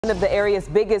One of the area's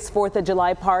biggest 4th of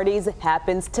July parties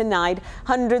happens tonight.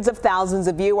 Hundreds of thousands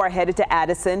of you are headed to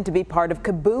Addison to be part of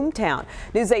Kaboom Town.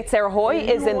 News 8's Sarah Hoy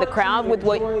is in the crowd with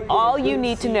all you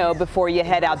need to know before you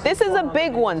head out. This is a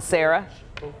big one, Sarah.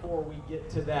 Before we get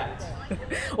to that.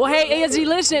 Well, hey, Izzy,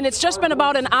 listen, it's just been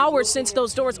about an hour since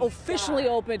those doors officially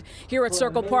opened here at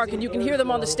Circle Park, and you can hear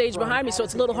them on the stage behind me, so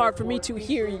it's a little hard for me to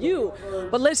hear you.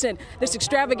 But listen, this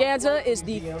extravaganza is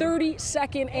the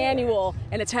 32nd annual,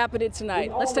 and it's happening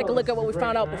tonight. Let's take a look at what we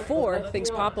found out before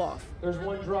things pop off. There's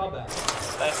one drawback.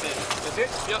 That's it. That's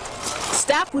it? Yep.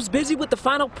 Staff was busy with the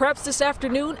final preps this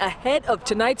afternoon ahead of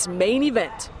tonight's main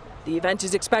event. The event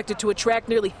is expected to attract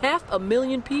nearly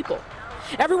 500,000 people.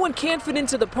 Everyone can't fit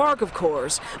into the park, of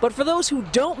course, but for those who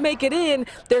don't make it in,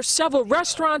 there's several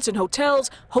restaurants and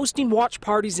hotels hosting watch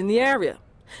parties in the area.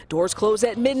 Doors close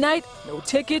at midnight, no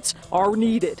tickets are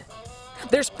needed.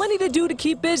 There's plenty to do to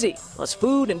keep busy, plus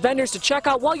food and vendors to check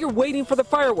out while you're waiting for the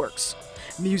fireworks.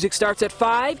 Music starts at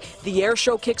 5, the air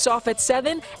show kicks off at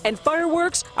 7, and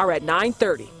fireworks are at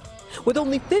 9:30. With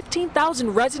only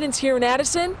 15,000 residents here in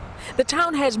Addison, the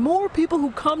town has more people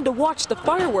who come to watch the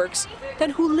fireworks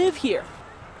than who live here.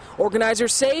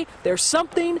 Organizers say there's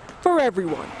something for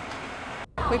everyone.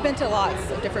 We've been to lots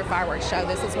of different fireworks shows.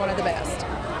 This is one of the best.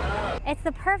 It's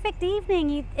the perfect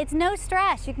evening. It's no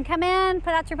stress. You can come in,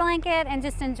 put out your blanket, and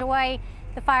just enjoy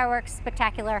the fireworks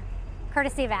spectacular,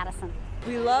 courtesy of Addison.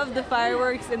 We love the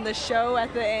fireworks and the show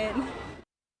at the end.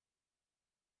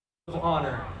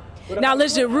 Honor. Now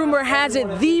listen, rumor has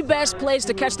it the best place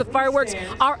to catch the fireworks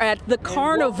are at the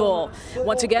carnival.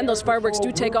 Once again, those fireworks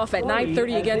do take off at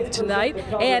 9:30 again tonight.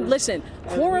 And listen,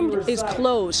 quorum is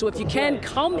closed, so if you can,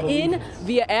 come in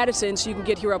via Addison so you can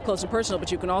get here up close and personal,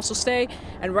 but you can also stay.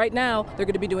 And right now, they're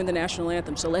going to be doing the national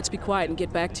anthem, so let's be quiet and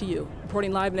get back to you.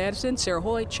 Reporting live in Addison, Sarah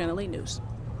Hoy, Channel 8 News.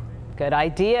 Good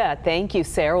idea. Thank you,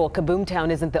 Sarah. Well, Kaboom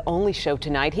Town isn't the only show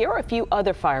tonight. Here are a few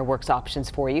other fireworks options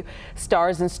for you.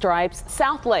 Stars and Stripes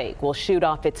South Lake will shoot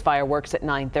off its fireworks at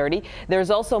 9:30.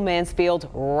 There's also Mansfield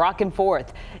Rockin'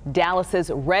 Forth, Dallas's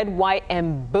Red, White,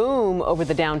 and Boom over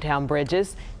the downtown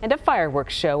bridges, and a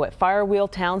fireworks show at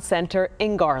Firewheel Town Center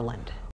in Garland.